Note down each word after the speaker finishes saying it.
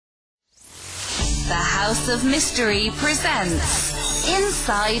House of Mystery presents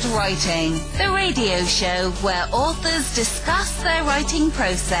Inside Writing, the radio show where authors discuss their writing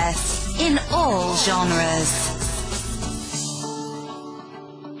process in all genres.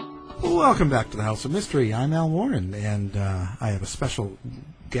 Welcome back to the House of Mystery. I'm Al Warren, and I have a special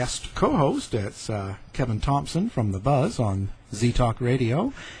guest co-host. It's Kevin Thompson from The Buzz on Z-Talk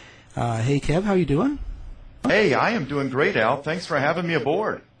Radio. Hey, Kev, how you doing? Hey, I am doing great, Al. Thanks for having me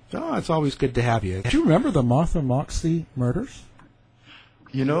aboard. Oh, it's always good to have you. Do you remember the Martha Moxley murders?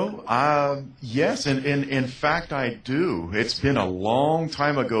 You know, yes, and in fact I do. It's been a long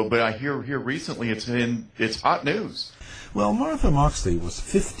time ago, but I hear here recently it's hot news. Well, Martha Moxley was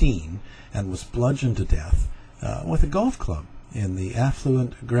 15 and was bludgeoned to death with a golf club in the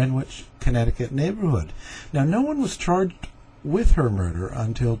affluent Greenwich, Connecticut neighborhood. Now, no one was charged with her murder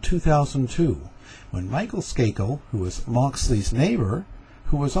until 2002, when Michael Skakel, who was Moxley's neighbor,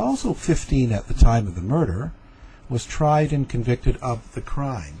 who was also 15 at the time of the murder, was tried and convicted of the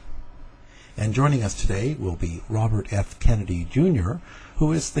crime. And joining us today will be Robert F. Kennedy, Jr.,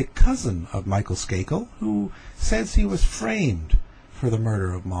 who is the cousin of Michael Skakel, who says he was framed for the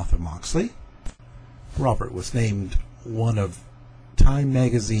murder of Martha Moxley. Robert was named one of Time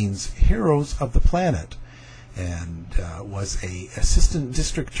magazine's Heroes of the Planet and was an assistant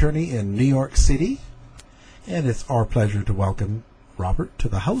district attorney in New York City. And it's our pleasure to welcome Robert to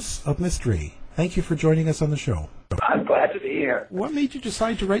the House of Mystery. Thank you for joining us on the show. I'm glad to be here. What made you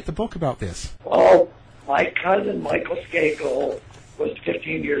decide to write the book about this? Well, my cousin Michael Skakel was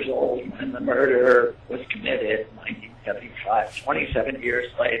 15 years old when the murder was committed in 1975. 27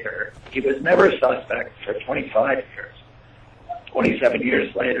 years later, he was never a suspect for 25 years. 27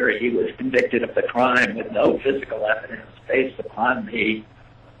 years later, he was convicted of the crime with no physical evidence based upon the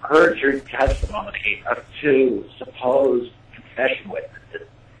perjured testimony of two supposed confession witnesses.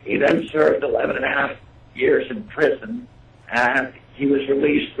 He then served 11 and a half years in prison, and he was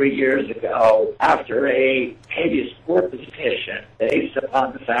released 3 years ago after a habeas corpus petition based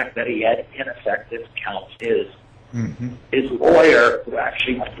upon the fact that he had ineffective counsel. His lawyer, who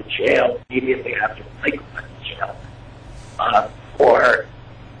actually went to jail immediately after Michael went to jail, for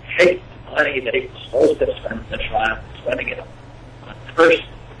taking the money that he was supposed to spend in the trial, spending it on personal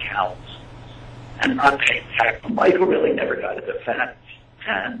accounts and not paying tax. Michael really never got a defense.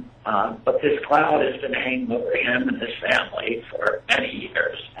 But this cloud has been hanging over him and his family for many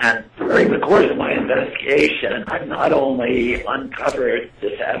years. And during the course of my investigation, I've not only uncovered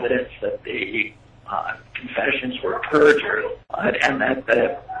this evidence that the confessions were perjured, and that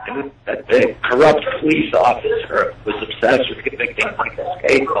the corrupt police officer was obsessed with convicting Michael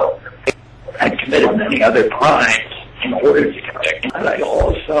Skakel and committed many other crimes in order to convict him. And I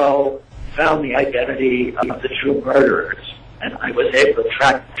also found the identity of the true murderers, and I was able to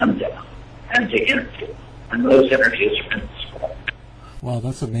track them down and to interview them. And those interviews have been small. Wow,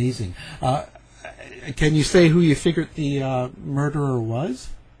 that's amazing. Can you say who you figured the murderer was?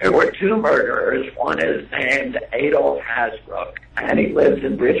 There were two murderers. One is named Adolf Hasbrook, and he lives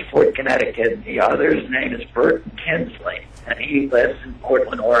in Bridgeport, Connecticut. The other's name is Burton Kinsley, and he lives in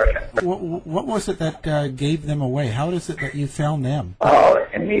Portland, Oregon. What was it that gave them away? How is it that you found them? Oh,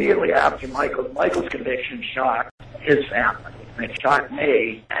 immediately after Michael's conviction shocked his family. It shocked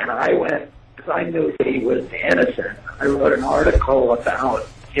me, and I went, because I knew that he was innocent. I wrote an article about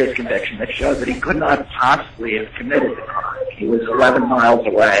his conviction that showed that he could not possibly have committed the crime. He was 11 miles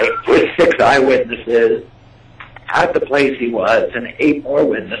away with 6 eyewitnesses at the place he was, and 8 more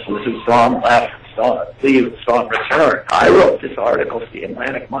witnesses who saw him left and saw him return. I wrote this article for the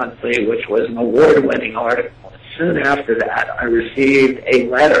Atlantic Monthly, which was an award-winning article. Soon after that, I received a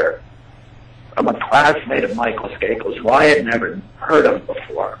letter from a classmate of Michael Skakel's who I had never heard of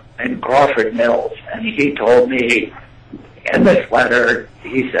before, named Crawford Mills, and he told me in this letter,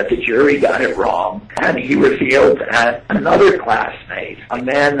 he said the jury got it wrong, and he revealed that another classmate, a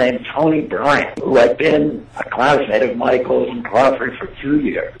man named Tony Bryant, who had been a classmate of Michael's and Crawford for 2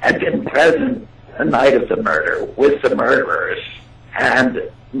 years, had been present the night of the murder with the murderers, and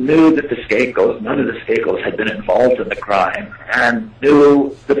knew that none of the Skakels had been involved in the crime, and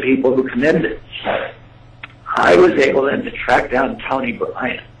knew the people who committed it. I was able then to track down Tony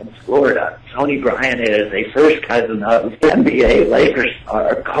Bryant in Florida. Tony Bryant is a first cousin of NBA Lakers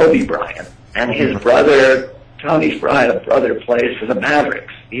star Kobe Bryant, and his brother, Tony's brother, plays for the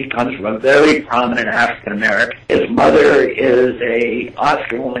Mavericks. He comes from a very prominent African American. His mother is a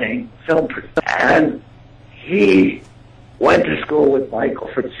Oscar-winning film producer, and he went to school with Michael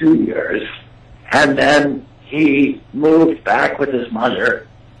for 2 years, and then he moved back with his mother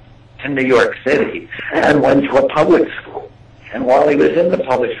to New York City and went to a public school. And while he was in the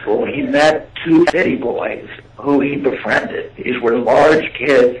public school, he met two city boys who he befriended. These were large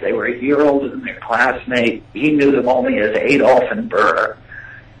kids. They were a year older than their classmate. He knew them only as Adolf and Burr.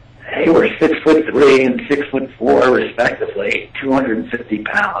 They were 6'3" and 6'4", respectively, 250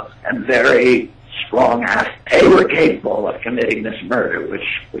 pounds, and very strong athletes. They were capable of committing this murder,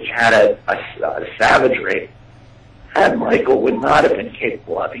 which had a savagery that Michael would not have been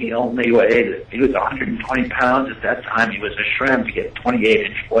capable of. He only weighed, he was 120 pounds at that time. He was a shrimp. He had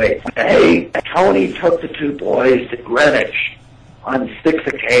 28-inch waist. Tony took the two boys to Greenwich on 6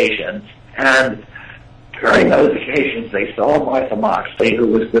 occasions, and during those occasions, they saw Martha Moxley, who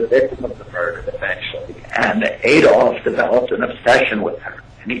was the victim of the murder eventually, and Adolf developed an obsession with her,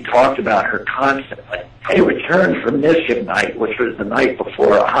 and he talked about her constantly. They returned from Mischief Night, which was the night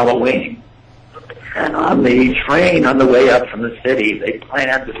before Halloween, and on the train on the way up from the city, they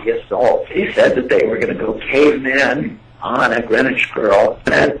planned the assault. He said that they were going to go caveman on a Greenwich girl,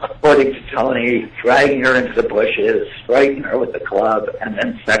 and according to Tony, dragging her into the bushes, striking her with a club, and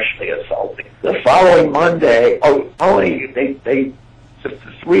then sexually assaulting. The following Monday, the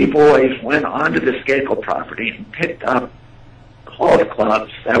three boys went onto the Skakel property and picked up golf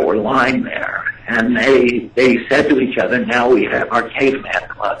clubs that were lying there, and they said to each other, "Now we have our caveman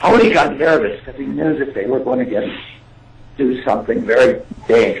club." Tony got nervous because he knew that they were going to do something very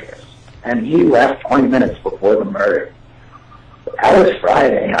dangerous, and he left 20 minutes before the murder. That was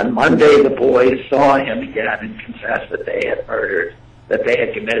Friday. On Monday, the boys saw him again and confessed that they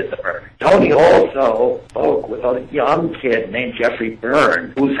had committed the murder. Tony also spoke with a young kid named Jeffrey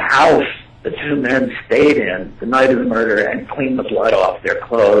Byrne, whose house the two men stayed in the night of the murder and cleaned the blood off their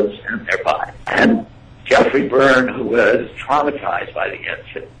clothes and their bodies. And Jeffrey Byrne, who was traumatized by the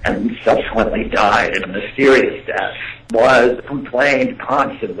incident and subsequently died in a mysterious death, complained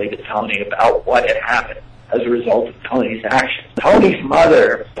constantly to Tony about what had happened as a result of Tony's actions. Tony's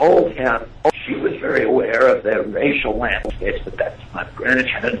mother told him she was very aware of the racial landscapes at that time. Greenwich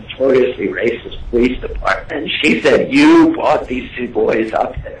had a notoriously racist police department. And she said, "You brought these two boys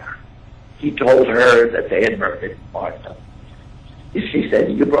up there." He told her that they had murdered Martha. She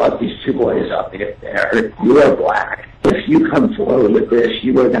said, "You brought these two boys up there. You are black. If you come forward with this,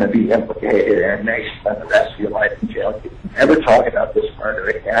 you are going to be implicated and may spend the rest of your life in jail. You can never talk about this murder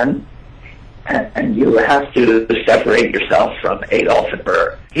again. And you have to separate yourself from Adolf and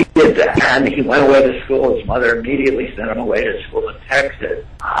Burr." He did that, and he went away to school. His mother immediately sent him away to school in Texas.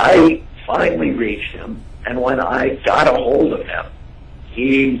 I finally reached him, and when I got a hold of him,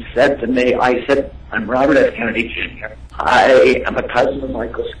 he said to me, I said, "I'm Robert F. Kennedy Jr. I am a cousin of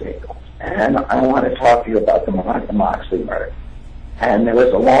Michael Skakel, and I want to talk to you about the Martha Moxley murder." And there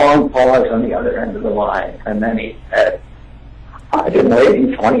was a long pause on the other end of the line, and then he said, "I've been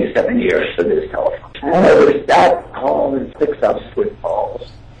waiting 27 years for this telephone." And it was that call and 6 subsequent calls.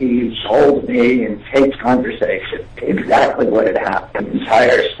 He told me in taped conversation exactly what had happened, the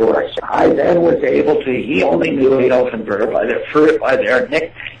entire story. I then was able to, he only knew Adolf and Burr by their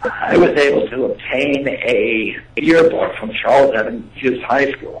nickname. I was able to obtain a yearbook from Charles Evans Hughes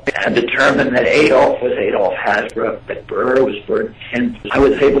High School and determine that Adolf was Adolf Hasbrook, that Burr was Burr Kent. I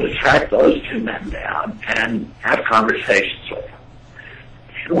was able to track those two men down and have conversations with them,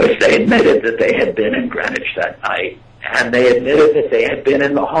 in which they admitted that they had been in Greenwich that night, and they admitted that they had been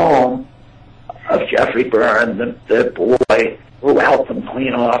in the home of Jeffrey Byrne, the boy who helped them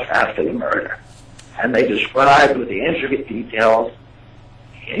clean off after the murder. And they described with the intricate details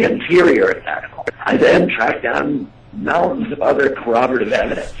the interior of that home. I then tracked down mountains of other corroborative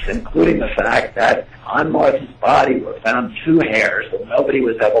evidence, including the fact that on Martha's body were found 2 hairs that nobody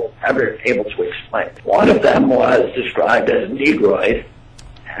was ever able to explain. One of them was described as Negroid,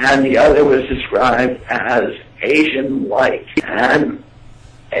 and the other was described as Asian-like. And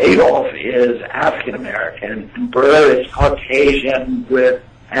Adolf is African-American, and Burr is Caucasian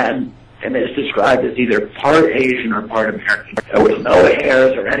and is described as either part Asian or part American. There was no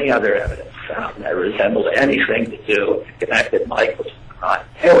hairs or any other evidence found that resembled anything to do with connected Michael's crime.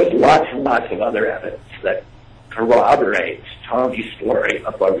 There was lots and lots of other evidence that corroborates Tony's story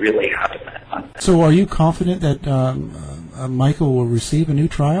of what really happened that night. So are you confident that Michael will receive a new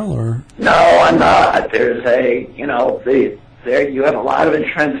trial, or? No, I'm not. There's you have a lot of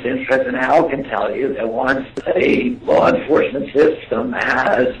entrenched interest, and Al can tell you that once the law enforcement system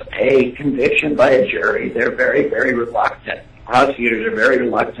has a conviction by a jury, they're very, very reluctant. Prosecutors are very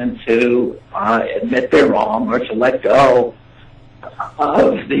reluctant to admit they're wrong or to let go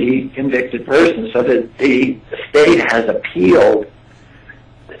of the convicted person, so that the state has appealed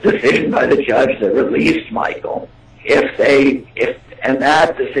the decision by the judge that released Michael. If And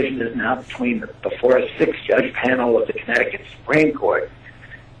that decision is now before a 6-judge panel of the Connecticut Supreme Court.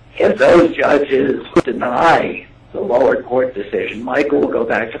 If those judges deny the lower court decision, Michael will go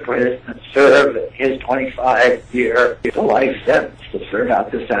back to prison and serve his 25-year to life sentence to serve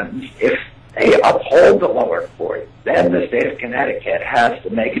out the sentence. If they uphold the lower court, then the state of Connecticut has to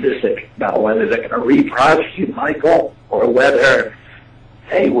make a decision about whether they're going to re-prosecute Michael or whether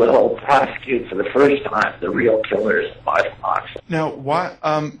they will prosecute for the first time the real killers of Michael Moxley. Now, why,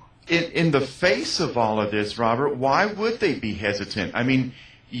 in the face of all of this, Robert, why would they be hesitant? I mean,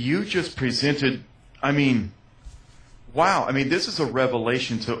 you just presented, wow, this is a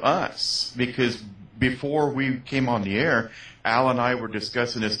revelation to us, because before we came on the air, Al and I were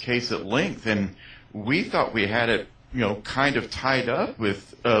discussing this case at length, and we thought we had it, kind of tied up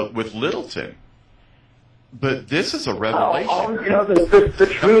with Littleton. But this is a revelation. The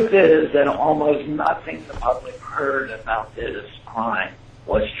truth is that almost nothing the public heard about this crime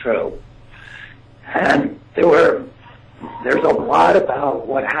was true. And there's a lot about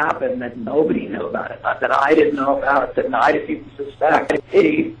what happened that nobody knew about it, that I didn't know about, that I didn't even suspect.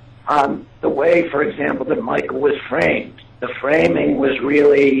 The way, for example, that Michael was framed, the framing was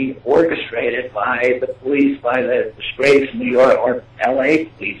really orchestrated by the police, by the disgraced New York or L.A.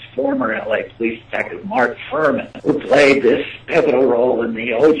 police, former L.A. police detective Mark Furman, who played this pivotal role in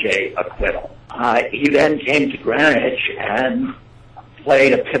the O.J. acquittal. He then came to Greenwich and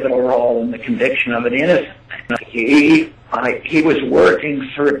played a pivotal role in the conviction of an innocent man. He was working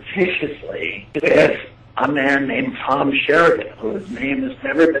surreptitiously with a man named Tom Sheridan, whose name has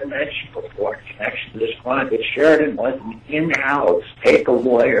never been mentioned before in connection to this crime. But Sheridan was an in-house paper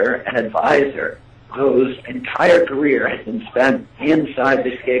lawyer and advisor whose entire career had been spent inside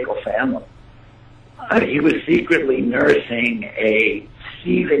the Skakel family. He was secretly nursing a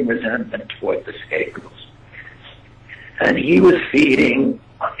seething resentment toward the Skakels. And he was feeding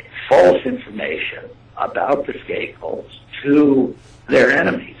false information about the Skakels to their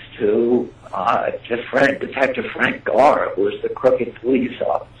enemies, to Detective Frank Garr, who was the crooked police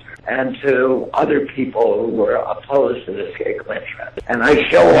officer, and to other people who were opposed to the Skakel interest. And I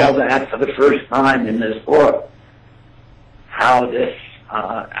show all that for the first time in this book, how the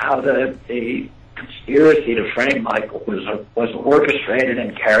conspiracy to frame Michael was orchestrated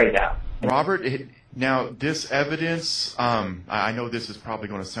and carried out. Robert, now this evidence, I know this is probably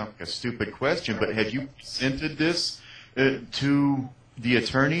going to sound like a stupid question, but have you presented this to the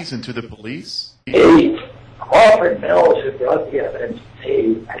attorneys and to the police? Crawford Mills, who brought the evidence,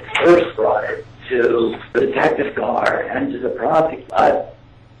 he at first brought it to Detective Garr and to the prosecutor. But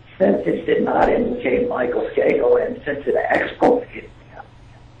since it did not indicate Michael Skakel and since it exculpated him,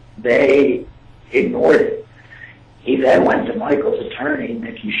 they ignored it. He then went to Michael's attorney,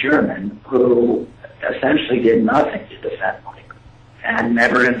 Mickey Sherman, who essentially did nothing to defend Michael and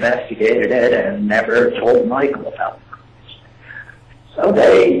never investigated it and never told Michael about it. So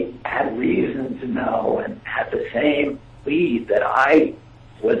they had reason to know and had the same lead that I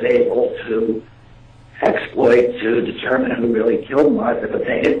was able to exploit to determine who really killed Martha, but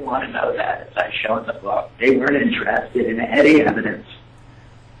they didn't want to know that, as I show in the book. They weren't interested in any evidence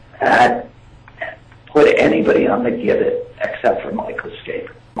that put anybody on the gibbet except for Michael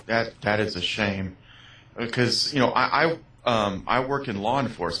Skakel. That is a shame, because I work in law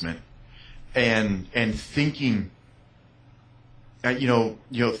enforcement, and thinking.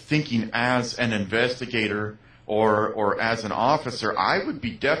 Thinking as an investigator or as an officer, I would be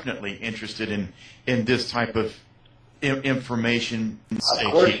definitely interested in this type of information.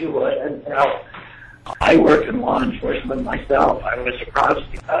 Of course you would. And I worked in law enforcement myself. I was a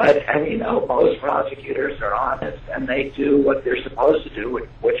prosecutor. And most prosecutors are honest, and they do what they're supposed to do,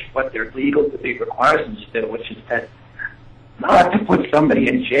 what their legal duty requires them to do, which is that not to put somebody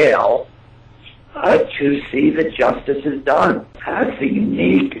in jail, to see that justice is done. That's the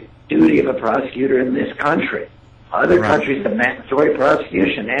unique duty of a prosecutor in this country. Other countries have mandatory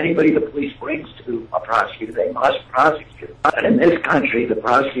prosecution. Anybody the police brings to a prosecutor, they must prosecute. But in this country, the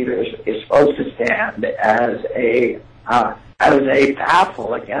prosecutor is supposed to stand as a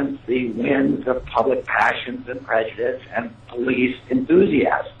baffle against the winds of public passions and prejudice and police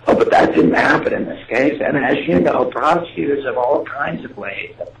enthusiasm. But that didn't happen in this case. And as you know, prosecutors have all kinds of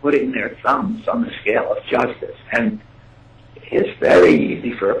ways of putting their thumbs on the scale of justice. And it's very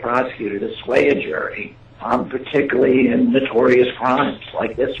easy for a prosecutor to sway a jury, particularly in notorious crimes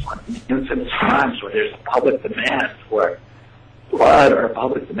like this one, infamous crimes where there's a public demand for blood or a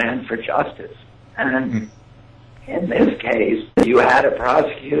public demand for justice. And in this case, you had a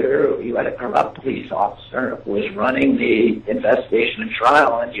prosecutor, you had a corrupt police officer who was running the investigation and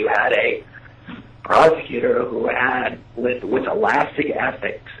trial, and you had a prosecutor who had, with elastic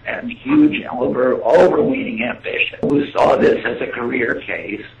ethics and huge overweening ambition, who saw this as a career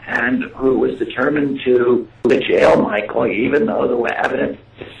case and who was determined to jail Michael even though the evidence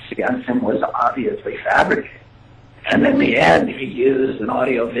against him was obviously fabricated. And in the end, he used an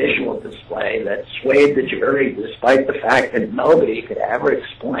audiovisual display that swayed the jury despite the fact that nobody could ever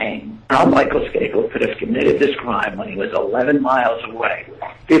explain how Michael Skakel could have committed this crime when he was 11 miles away with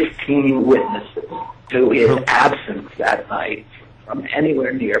 15 witnesses to his absence that night from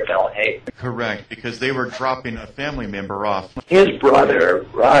anywhere near Belhaven. Correct, because they were dropping a family member off. His brother,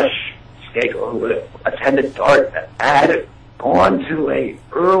 Rush Skakel, who attended Dartmouth, had gone to a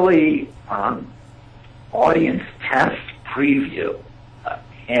early audience test preview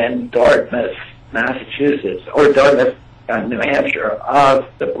in Dartmouth, Massachusetts, or Dartmouth, New Hampshire, of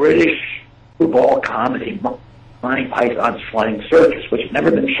the British screwball comedy Monty Python's Flying Circus, which had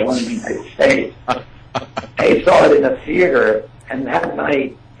never been shown in the United States. They saw it in a theater, and that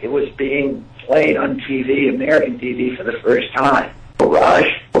night it was being played on TV, American TV, for the first time.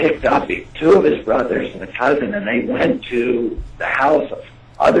 Rush picked up two of his brothers and a cousin, and they went to the house of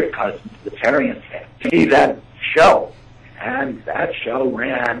other cousins, the Terrian family, to see that show. And that show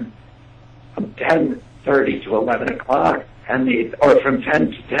ran from 10:30 to 11 o'clock, or from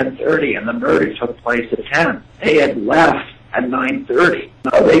 10 to 10:30, and the murder took place at 10. They had left at 9:30.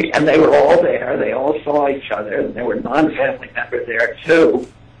 And they were all there. They all saw each other, and there were non-family members there, too,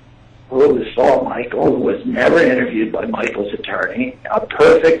 who saw Michael, who was never interviewed by Michael's attorney, a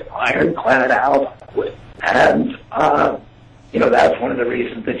perfect ironclad alibi. And, that's one of the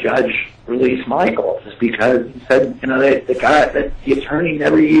reasons the judge released Michael, is because he said, the attorney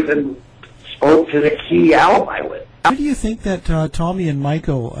never even spoke to the key alibi with. Why do you think that Tommy and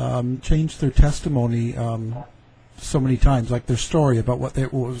Michael changed their testimony so many times, like their story about what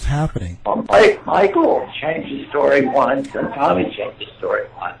was happening? Well, Michael changed his story once, and Tommy changed his story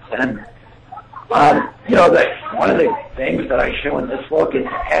once. And, one of the things that I show in this book is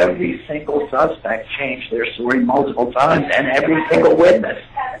every single suspect changed their story multiple times, and every single witness.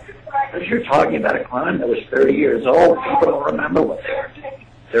 If you're talking about a crime that was 30 years old, people don't remember what they were doing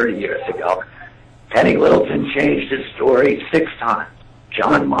 30 years ago. Penny Littleton changed his story 6 times.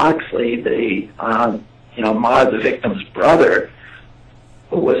 John Moxley, the victim's brother,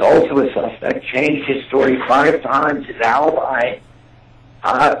 who was also a suspect, changed his story 5 times. His alibi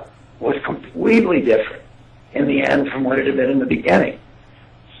was completely different in the end from what it had been in the beginning.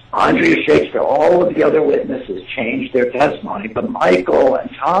 Andrea Shakespeare, all of the other witnesses changed their testimony, but Michael and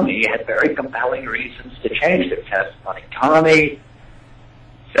Tommy had very compelling reasons to change their testimony. Tommy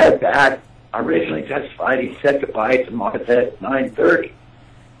said that, originally testified, he said goodbye to Martha at 9:30.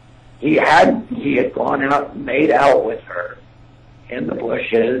 He had gone out and made out with her in the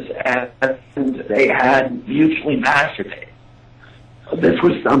bushes, and they had mutually masturbated. This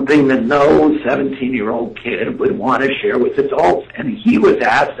was something that no 17-year-old kid would want to share with adults. And he was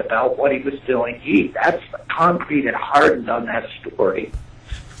asked about what he was doing. That's concrete and hardened on that story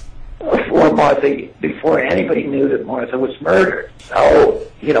before anybody knew that Martha was murdered. So,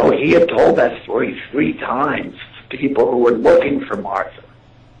 he had told that story 3 times to people who were looking for Martha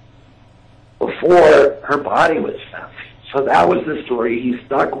before her body was found. So that was the story he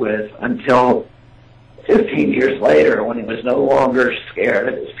stuck with until 15 years later, when he was no longer scared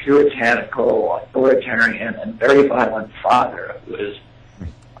of his puritanical, authoritarian, and very violent father, who was,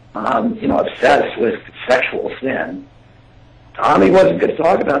 obsessed with sexual sin. Tommy wasn't going to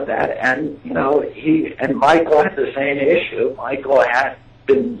talk about that, and he and Michael had the same issue. Michael had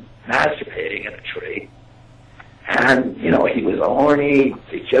been masturbating in a tree, and he was horny.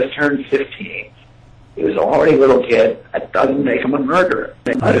 He just turned 15. He was a horny little kid. That doesn't make him a murderer.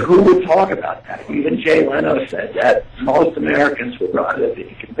 But who would talk about that? Even Jay Leno said that most Americans would rather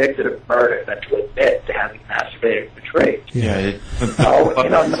be convicted of murder than to admit to having masturbated in a tree. Yeah.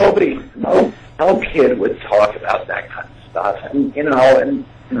 No kid would talk about that kind of stuff. And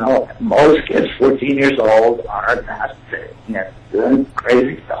most kids, 14 years old, are masturbating and doing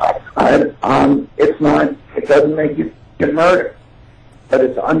crazy stuff. It doesn't make you a murderer. But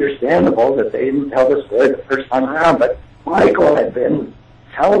it's understandable that they didn't tell the story the first time around. But Michael had been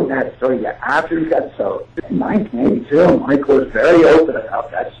telling that story after he got soaked. In 1982, Michael was very open about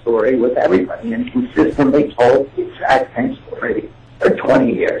that story with everybody and consistently told the exact same story for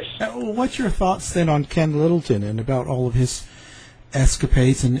 20 years. What's your thoughts then on Ken Littleton and about all of his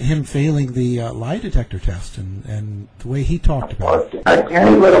escapades and him failing the lie detector test and the way he talked about it?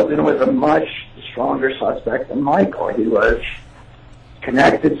 Kenny Littleton was a much stronger suspect than Michael. He was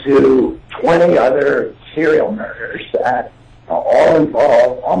connected to 20 other serial murders that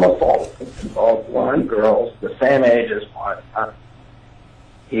almost all of them involved blonde girls the same age as Martha.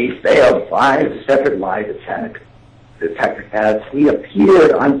 He failed 5 separate lie detector tests. He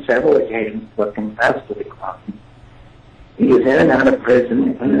appeared on several occasions but confessed to the crime. He was in and out of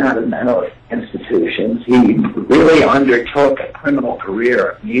prison, in and out of mental institutions. He really undertook a criminal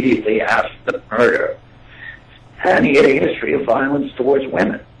career immediately after the murder. And he had a history of violence towards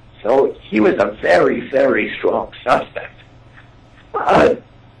women. So he was a very, very strong suspect.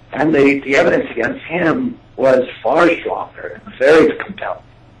 And the evidence against him was far stronger and very compelling.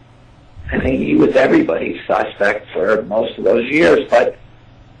 I mean, he was everybody's suspect for most of those years, but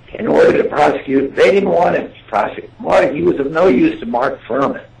in order to prosecute, they didn't want him to prosecute. He was of no use to Mark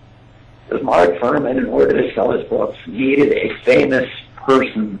Furman. Because Mark Furman, in order to sell his books, needed a famous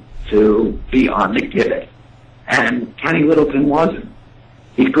person to be on the gibbet. And Kenny Littleton wasn't.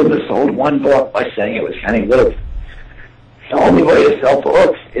 He couldn't have sold one book by saying it was Kenny Littleton. The only way to sell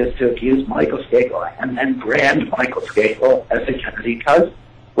books is to accuse Michael Skakel and then brand Michael Skakel as a Kennedy cousin,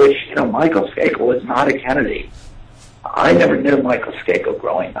 which, Michael Skakel was not a Kennedy. I never knew Michael Skakel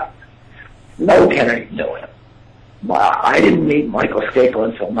growing up. No Kennedy knew him. I didn't meet Michael Skakel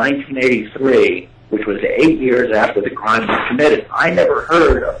until 1983, which was 8 years after the crime was committed. I never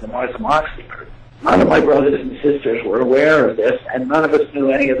heard of the Martha Moxley murder. None of my brothers and sisters were aware of this, and none of us knew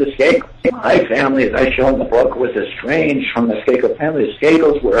any of the Skakels. My family, as I show in the book, was estranged from the Skakel family. The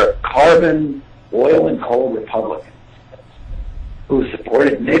Skakels were carbon, oil, and coal Republicans who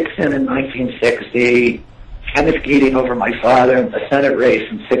supported Nixon in 1960, Kenneth Keating over my father in the Senate race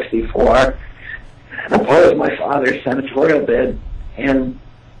in 1964, and opposed my father's senatorial bid in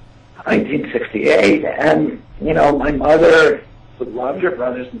 1968. And, my mother loved her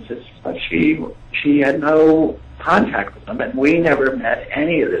brothers and sisters, but she had no contact with them, and we never met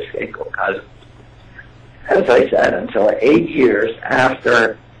any of the Skakel cousins, as I said, until 8 years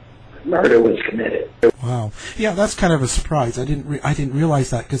after murder was committed. Wow. Yeah, that's kind of a surprise. I didn't realize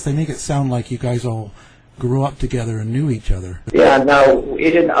that, because they make it sound like you guys all grew up together and knew each other. Yeah, no,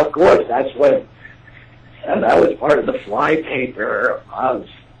 we didn't. Of course, that was part of the flypaper of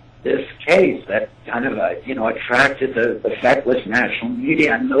this case that kind of, attracted the feckless national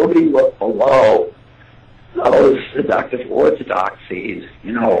media, and nobody looked below those seductive orthodoxies,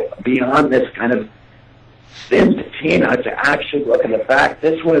 beyond this kind of thin patina to actually look at the fact.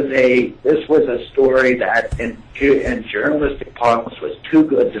 This was a story that in journalistic parlance was too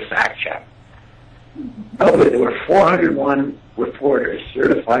good to fact check. There were 401 reporters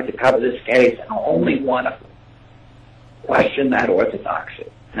certified to cover this case, and only one of them questioned that orthodoxy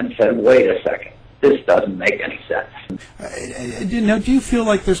and said, wait a second, this doesn't make any sense. Now, do you feel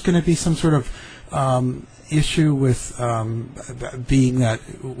like there's going to be some sort of issue with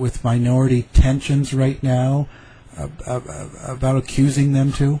with minority tensions right now about accusing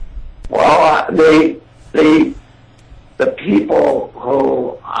them too? Well, the people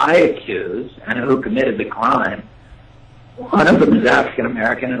who I accuse and who committed the crime, one of them is African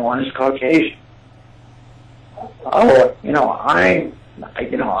American and one is Caucasian. I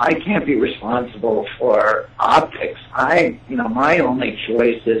can't be responsible for optics. My only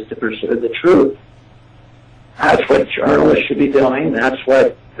choice is to pursue the truth. That's what journalists should be doing. That's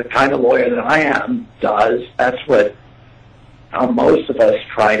what the kind of lawyer that I am does. That's what most of us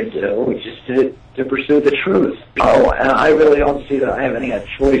try to do, which is to pursue the truth. And I really don't see that I have any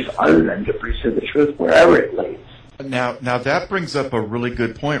choice other than to pursue the truth wherever it leads. Now that brings up a really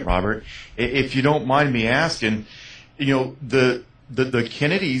good point, Robert. If you don't mind me asking, the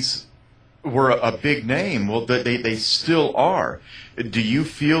Kennedys were a big name. Well, they still are. Do you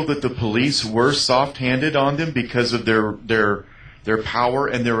feel that the police were soft-handed on them because of their power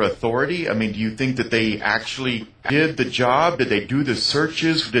and their authority? I mean, do you think that they actually did the job? Did they do the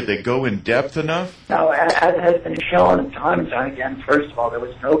searches? Did they go in depth enough? No, as has been shown time and time again, first of all, there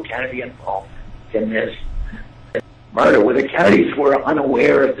was no Kennedy involved in this murder, where the Kennedys were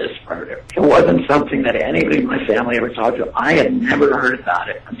unaware of this murder. It wasn't something that anybody in my family ever talked to. I had never heard about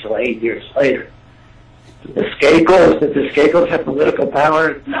it until 8 years later. Did the Skakels have political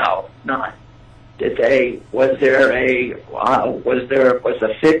power? No, none. Was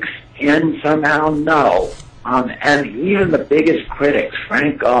the fix in somehow? No. And even the biggest critics,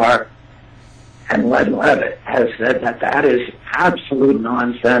 Frank Garr and Len Levitt, have said that is absolute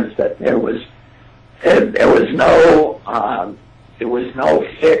nonsense, that there was no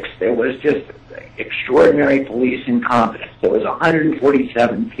fix. There was just extraordinary police incompetence. There was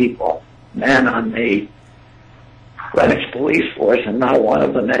 147 people, men on the Greenwich police force, and not one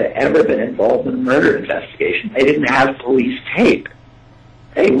of them had ever been involved in a murder investigation. They didn't have police tape.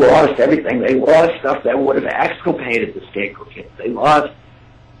 They lost everything. They lost stuff that would have exculpated the Skakel kids. They lost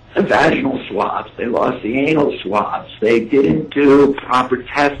the vaginal swabs. They lost the anal swabs. They didn't do proper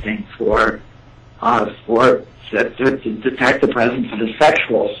testing to detect the presence of a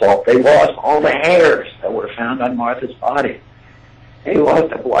sexual assault. They lost all the hairs that were found on Martha's body. They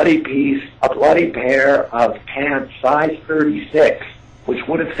lost a bloody pair of pants size 36, which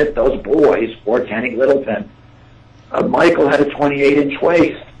would have fit those boys, or Kenny Littleton. Michael had a 28-inch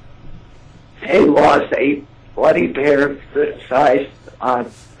waist. They lost a bloody pair of size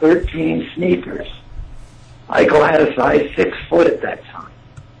 13 sneakers. Michael had a size 6 foot at that time.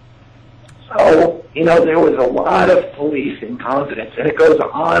 So, there was a lot of police incompetence, and it goes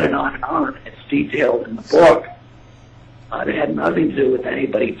on and on and on. It's detailed in the book. It had nothing to do with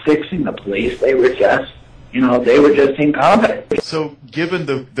anybody fixing the police. They were just, incompetent. So, given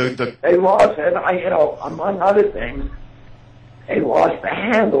the they lost, and among other things, they lost the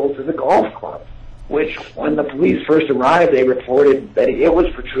handle to the golf club, which, when the police first arrived, they reported that it was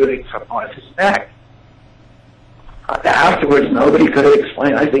protruding from Martha's neck. Afterwards, nobody could have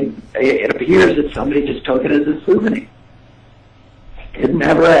explained. I think it appears that somebody just took it as a souvenir. It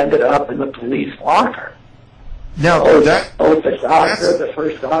never ended up in the police locker. Now, both the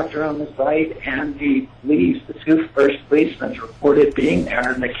first doctor on the site, and the police, the two first policemen reported being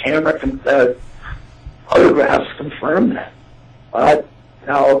there, and the the photographs confirmed that. But,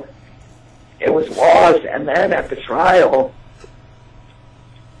 it was lost, and then at the trial,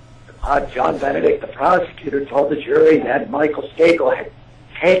 John Benedict, the prosecutor, told the jury that Michael Skakel had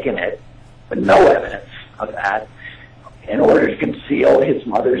taken it, with no evidence of that, in order to conceal his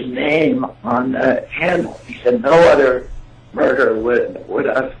mother's name on the handle. He said no other murderer would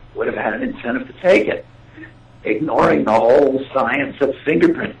have had an incentive to take it, ignoring the whole science of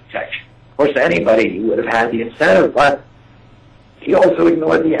fingerprint detection. Of course, anybody would have had the incentive, but he also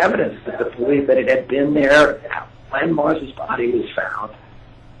ignored the evidence that the police, that it had been there when Martha's body was found,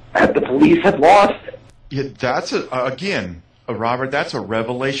 that the police had lost it. Yeah, that's Robert, that's a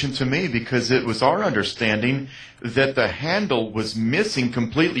revelation to me, because it was our understanding that the handle was missing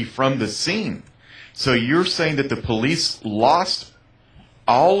completely from the scene. So you're saying that the police lost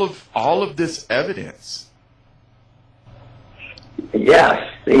all of this evidence?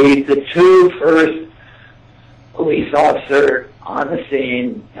 Yes, the two first police officers on the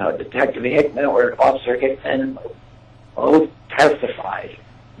scene, Detective Hickman or Officer Hickman, both testified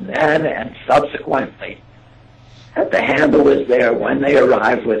then and subsequently that the handle was there when they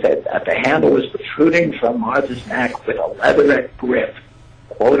arrived with it, that the handle was protruding from Martha's neck with a leatherette grip,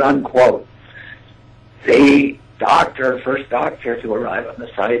 quote unquote. The first doctor to arrive on the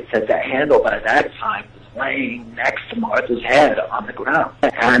site, said the handle by that time was laying next to Martha's head on the ground,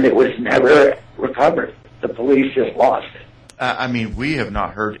 and it was never recovered. The police just lost it. We have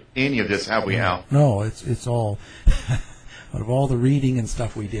not heard any of this, have we, Al? No, it's all... Out of all the reading and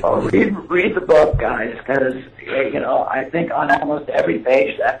stuff we did. Read the book, guys, because, I think on almost every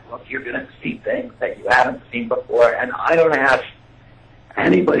page of that book you're going to see things that you haven't seen before, and I don't ask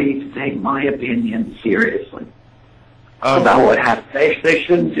anybody to take my opinion seriously about what happened. They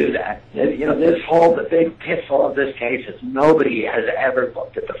shouldn't do that. The big pitfall of this case is nobody has ever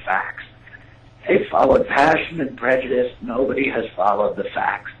looked at the facts. They followed passion and prejudice. Nobody has followed the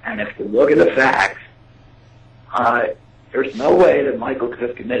facts. And if you look at the facts, there's no way that Michael could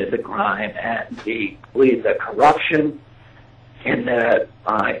have committed the crime, and the corruption in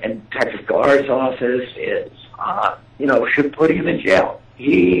Detective Gar's office is, should put him in jail.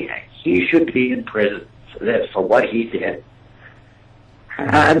 He should be in prison for what he did.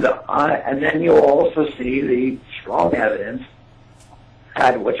 And then you'll also see the strong evidence,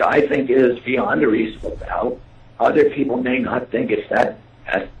 which I think is beyond a reasonable doubt. Other people may not think it's that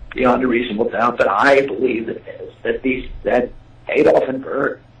beyond a reasonable doubt, but I believe that it is, that Adolf and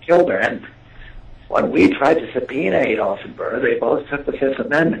Burr killed her. And when we tried to subpoena Adolf and Burr, they both took the Fifth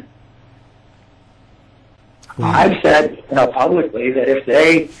Amendment. I've said publicly that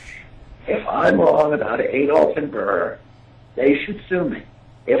if I'm wrong about Adolf and Burr, they should sue me.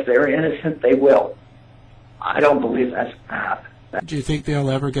 If they're innocent, they will. I don't believe that's going to happen. Do you think they'll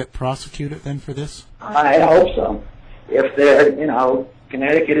ever get prosecuted then for this? I hope so. If they're,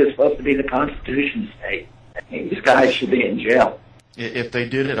 Connecticut is supposed to be the Constitution state. These guys should be in jail. If they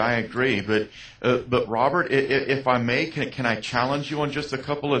did it, I agree. But Robert, if I may, can I challenge you on just a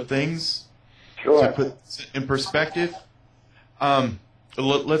couple of things? Sure. To put in perspective?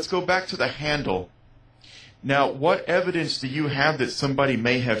 Let's go back to the handle. Now, what evidence do you have that somebody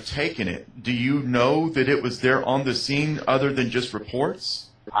may have taken it? Do you know that it was there on the scene other than just reports?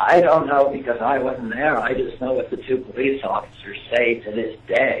 I don't know because I wasn't there. I just know what the two police officers say to this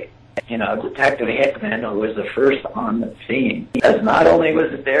day. You know, Detective Hickman, who was the first on the scene, as not only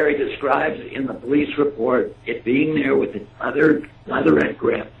was it there, he describes in the police report it being there with the leatherette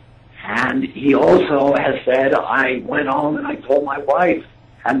grip. And he also has said, I went home and I told my wife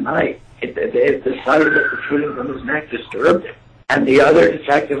at night. The sight of it protruding from his neck disturbed him. And the other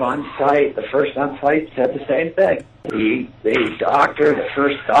detective on site, the first on site, said the same thing. The doctor, the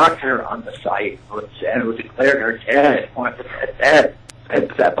first doctor on the site, who declared her dead, said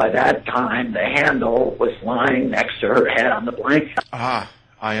that by that time the handle was lying next to her head on the blanket. Ah,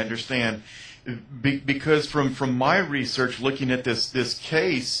 I understand. Because from my research looking at this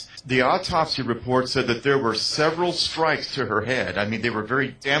case, the autopsy report said that there were several strikes to her head. I mean, they were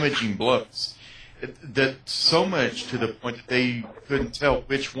very damaging blows. That so much to the point that they couldn't tell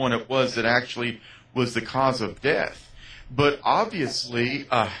which one it was that actually was the cause of death. But obviously,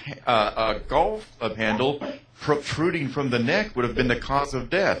 a golf club handle protruding from the neck would have been the cause of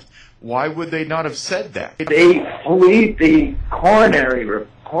death. Why would they not have said that? They believe the coroner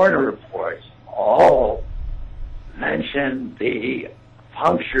reports all mention the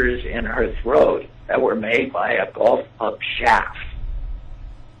punctures in her throat that were made by a golf club shaft.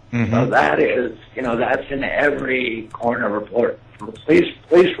 Mm-hmm. So that is, that's in every coroner report, police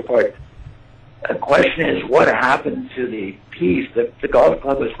report. The question is, what happened to the piece? The golf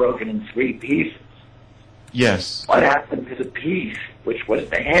club was broken in 3 pieces. Yes. What happened to the piece, which was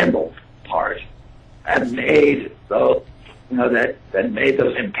the handle part, that made those, that made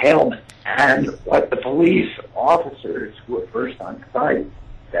those impalements? And what the police officers who were first on site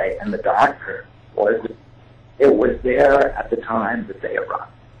say, and the doctor, was it was there at the time that they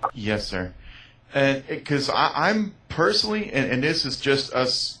arrived. Yes, sir. And because I'm personally, and this is just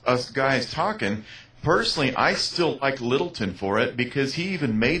us guys talking, personally, I still like Littleton for it because he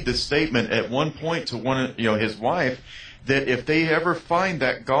even made the statement at one point to his wife that if they ever find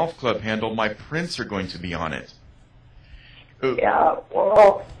that golf club handle, my prints are going to be on it. Yeah,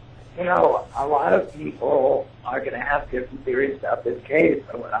 well, a lot of people are going to have different theories about this case.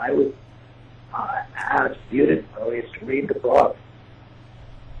 So what I would ask you to do is to read the book.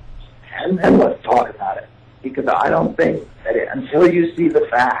 And then let's talk about it. Because I don't think that until you see the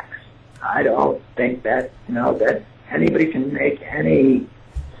facts, I don't think that, that anybody can make any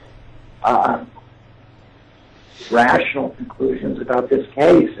rational conclusions about this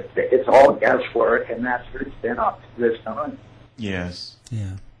case. It's all guesswork, and that's what it's been up to this time. Yes.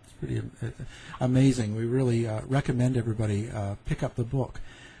 Yeah, it's pretty amazing. We really recommend everybody pick up the book.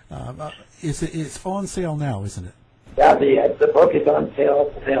 It's on sale now, isn't it? Yeah, the book is on sale.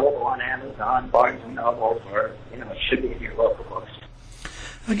 It's available on Amazon, Barnes & Noble, or, it should be in your local books.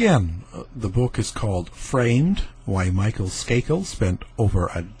 Again, the book is called Framed, Why Michael Skakel Spent Over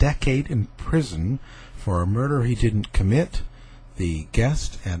a Decade in Prison for a Murder He Didn't Commit. The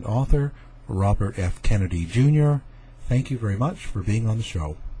guest and author, Robert F. Kennedy, Jr. Thank you very much for being on the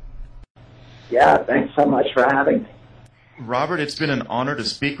show. Yeah, thanks so much for having me. Robert, it's been an honor to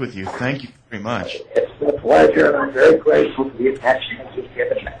speak with you. Thank you very much. It's a pleasure, and I'm very grateful for the attention that you've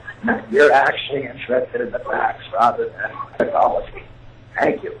given me. You're actually interested in the facts rather than mythology.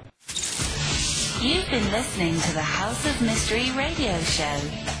 Thank you. You've been listening to the House of Mystery radio show.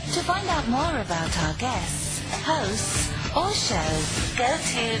 To find out more about our guests, hosts, or shows, go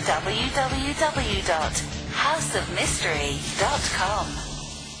to www.houseofmystery.com.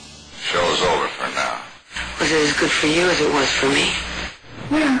 Show's over for now. Was it as good for you as it was for me?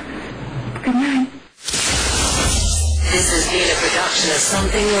 Well, good night. This has been a production of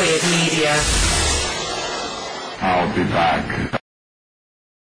Something Weird Media. I'll be back.